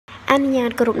អនុញ្ញា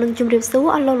តគោរពនឹងជម្រាបសួរ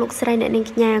អស់លោកស្រីអ្នកនាង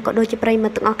កញ្ញាក៏ដូចជាប្រិយមិ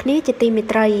ត្តទាំងអស់គ្នាជាទីមេ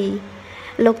ត្រី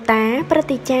លោកតាប្រ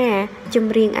តិចាច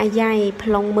ម្រៀងអាយ៉ៃប្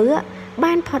លង់មឿ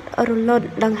បានផុតរលត់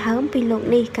ដង្ហើមពីលោក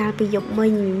នេះកាលពីយប់មិ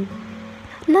ញ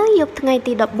នៅយប់ថ្ងៃ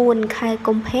ទី14ខែ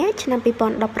កុម្ភៈឆ្នាំ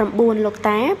2019លោក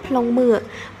តាប្លង់មឿ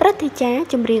ប្រតិចា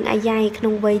ចម្រៀងអាយ៉ៃក្នុ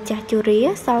ងវ័យចាស់ជរា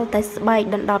សល់តែស្បែក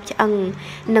ដណ្ដប់ឆ្អឹង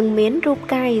និងមានរូប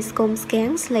កាយស្គមស្គាំង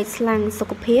ស្លេកស្លាំងសុ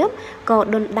ខភាពក៏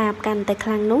ដុនដាបកាន់តែខ្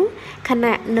លាំងនោះខ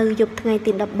ណៈនៅយប់ថ្ងៃ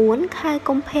ទី14ខែ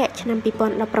កុម្ភៈឆ្នាំ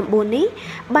2019នេះ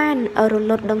បានរ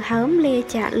លត់ដង្ហើមលា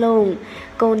ចាកលោង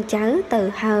កូនចៅទៅ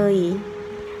ហើយ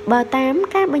បើតាម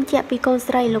ការបញ្ជាក់ពីកូន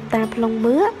ស្រីលោកតាប្លង់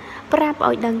មឿប្រាប់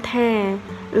ឲ្យដឹងថា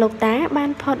លោកតាបា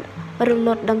នផុតរល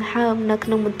ត់ដង្ហើមនៅក្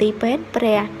នុងមន្ទីរពេទ្យព្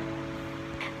រះ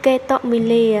កេតុមី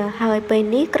លាហើយពេល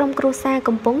នេះក្រុមគ្រួសារ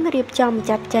កំពុងរៀបចំ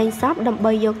ចាត់ចែងសពដើម្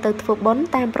បីយកទៅធ្វើបុណ្យ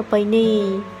តាមប្រពៃណី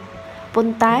ប៉ុ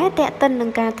ន្តែតេតិននឹ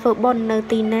ងការធ្វើបុណ្យនៅ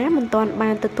ទីណាមិនទាន់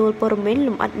បានទទួលព័ត៌មានល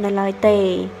ម្អិតនៅឡើយទេ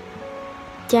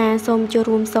ចាសូមចូល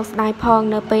រួមសោកស្ដាយផង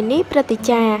នៅពេលនេះព្រឹត្តិ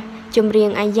ចាចម្រៀង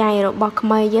អាយ៉ៃរបស់ខ្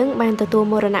មែរយើងបានទទួល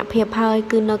មរណភាពហើយ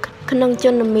គឺនៅក្នុងជ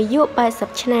នមាយុ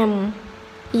80ឆ្នាំ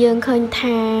យើងឃើញ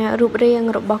ថារូបរាង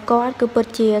របស់គាត់គឺពិត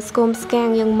ជាស្គមស្គាំង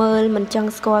យើងមើលមិនច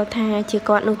ង់ស្គាល់ថាជា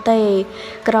គាត់នោះទេ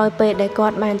ក្រោយពេលដែលគា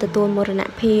ត់បានទទួលមរណ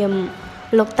ភាព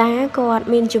លោកតាគាត់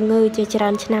មានជំងឺជាច្រើ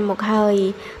នឆ្នាំមកហើយ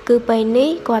គឺពេលនេះ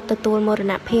គាត់ទទួលមរ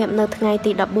ណភាពនៅថ្ងៃ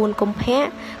ទី14កុម្ភៈ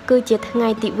គឺជាថ្ងៃ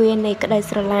ទិវានៃក្តី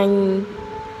ស្រឡាញ់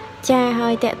ចាហើ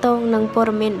យតកតងនឹងព័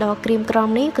ត៌មានដ៏ក្រៀមក្រំ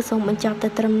នេះក៏សូមបញ្ចប់ទៅ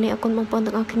ត្រឹមនេះអរគុណបងប្អូន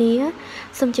ទាំងអស់គ្នា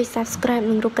សូមចុច Subscribe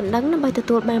និងរូបកណ្ដឹងដើម្បីទ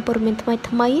ទួលបានព័ត៌មានថ្មីៗ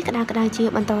ក្តៅៗជា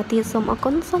បន្តទៀតសូមអរគុ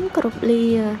ណសូមគោរពលា